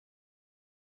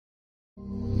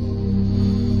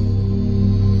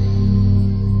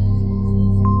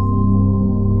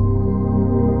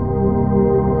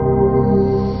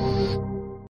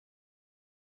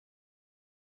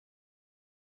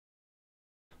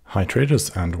Hi traders,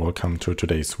 and welcome to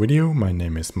today's video. My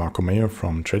name is Marco Mayer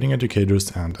from Trading Educators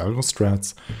and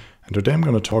AlgoStrats, and today I'm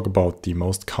going to talk about the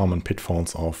most common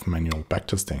pitfalls of manual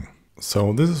backtesting.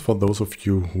 So this is for those of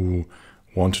you who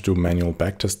want to do manual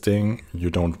backtesting. You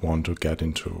don't want to get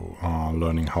into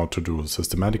learning how to do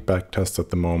systematic backtest at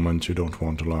the moment. You don't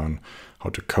want to learn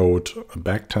how to code a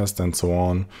backtest and so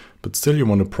on, but still you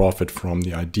want to profit from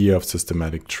the idea of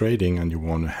systematic trading and you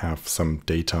want to have some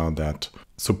data that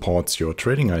supports your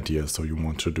trading idea. So you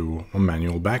want to do a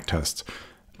manual backtest.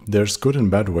 There's good and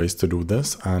bad ways to do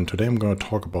this, and today I'm going to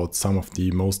talk about some of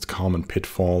the most common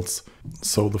pitfalls.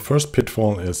 So the first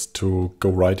pitfall is to go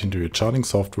right into your charting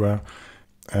software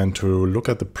and to look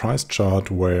at the price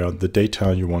chart where the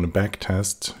data you want to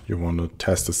backtest, you want to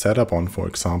test a setup on, for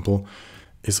example,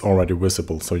 is already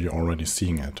visible, so you're already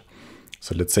seeing it.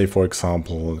 So let's say, for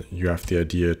example, you have the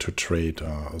idea to trade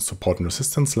support and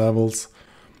resistance levels,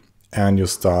 and you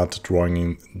start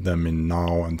drawing them in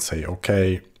now and say,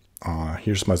 okay,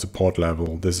 here's my support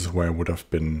level. This is where I would have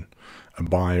been a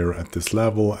buyer at this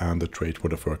level, and the trade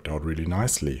would have worked out really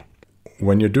nicely.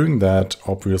 When you're doing that,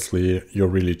 obviously, you're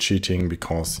really cheating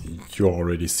because you're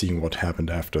already seeing what happened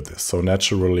after this. So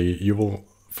naturally, you will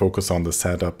focus on the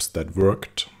setups that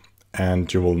worked,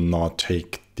 and you will not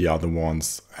take the other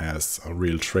ones as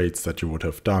real trades that you would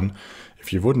have done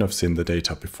if you wouldn't have seen the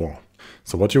data before.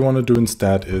 So what you want to do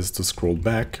instead is to scroll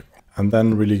back and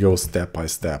then really go step by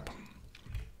step,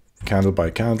 candle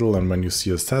by candle. And when you see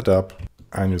a setup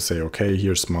and you say, okay,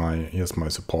 here's my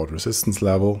support resistance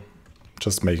level,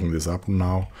 just making this up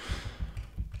now,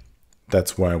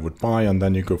 that's where I would buy, and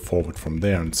then you go forward from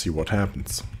there and see what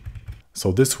happens.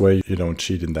 So this way you don't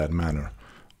cheat in that manner.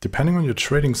 Depending on your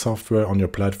trading software on your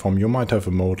platform, you might have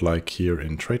a mode like here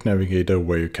in Trade Navigator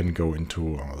where you can go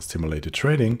into simulated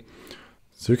trading.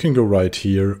 So you can go right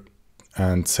here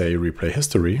and say replay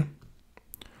history.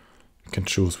 You can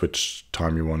choose which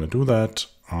time you want to do that.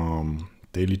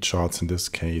 Daily charts in this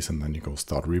case, and then you go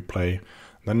start replay.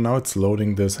 Then now it's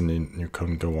loading this, and then you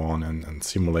can go on and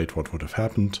simulate what would have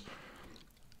happened.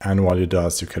 And while it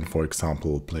does, you can, for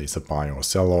example, place a buy or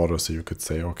sell order. So you could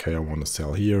say, okay, I want to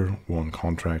sell here, one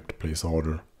contract, place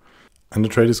order. And the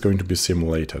trade is going to be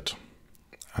simulated.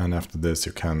 And after this,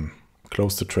 you can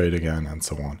close the trade again and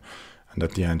so on. And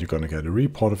at the end, you're going to get a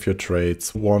report of your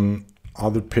trades. One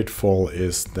other pitfall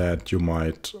is that you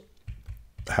might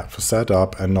have a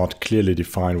setup and not clearly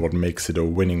define what makes it a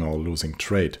winning or losing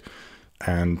trade.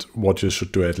 And what you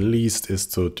should do at least is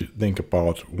to think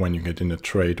about, when you get in a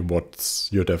trade, what's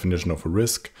your definition of a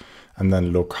risk, and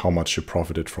then look how much you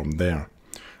profited from there.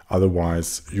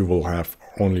 Otherwise, you will have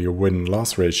only a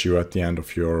win-loss ratio at the end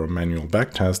of your manual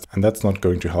backtest, and that's not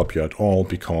going to help you at all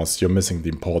because you're missing the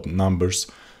important numbers.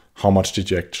 How much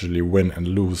did you actually win and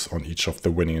lose on each of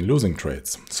the winning and losing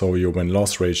trades? So your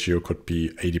win-loss ratio could be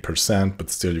 80%,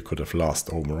 but still you could have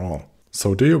lost overall.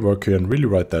 So do your work here and really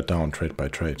write that down trade by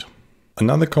trade.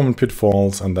 Another common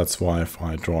pitfall, and that's why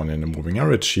I've drawn in a moving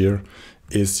average here,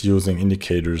 is using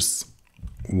indicators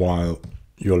while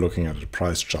you're looking at a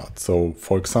price chart. So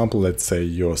for example, let's say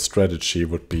your strategy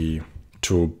would be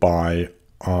to buy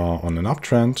on an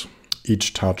uptrend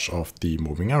each touch of the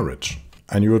moving average.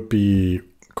 And you would be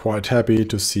quite happy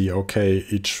to see, okay,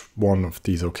 each one of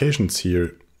these occasions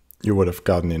here, you would have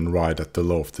gotten in right at the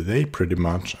low of the day pretty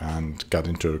much and got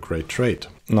into a great trade.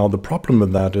 Now the problem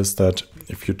with that is that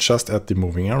if you just add the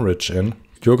moving average in,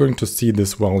 you're going to see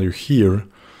this value here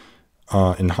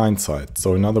in hindsight.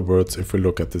 So in other words, if we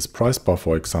look at this price bar,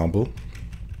 for example,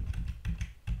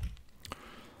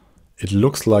 it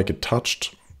looks like it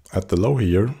touched at the low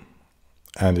here,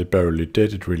 and it barely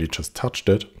did, it really just touched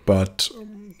it. But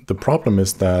the problem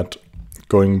is that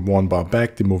going one bar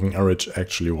back, the moving average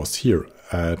actually was here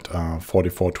at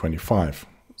 44.25.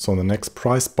 So the next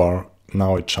price bar,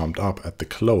 now it jumped up at the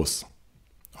close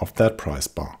of that price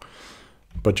bar.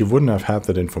 But you wouldn't have had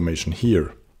that information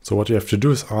here. So what you have to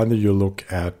do is either you look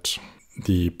at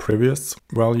the previous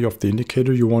value of the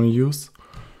indicator you want to use,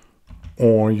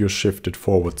 or you shift it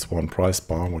forwards one price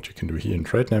bar, what you can do here in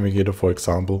Trade Navigator, for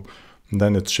example, and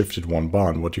then it's shifted one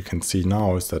bar. And what you can see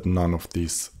now is that none of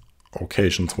these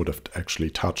occasions would have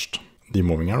actually touched the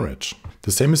moving average.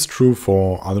 The same is true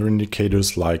for other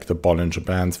indicators like the Bollinger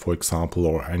Bands, for example,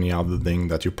 or any other thing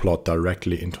that you plot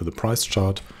directly into the price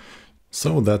chart.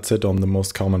 So that's it on the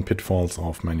most common pitfalls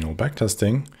of manual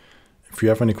backtesting. If you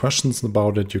have any questions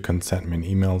about it, you can send me an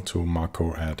email to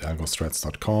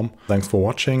marco@algostrats.com. Thanks for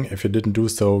watching. If you didn't do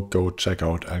so, go check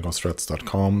out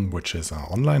algostrats.com, which is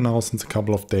online now since a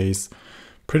couple of days.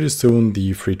 Pretty soon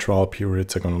the free trial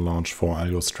periods are going to launch for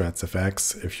AlgoStrats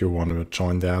FX. If you want to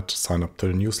join that, sign up to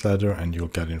the newsletter and you'll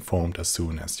get informed as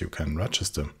soon as you can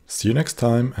register. See you next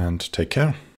time and take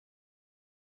care.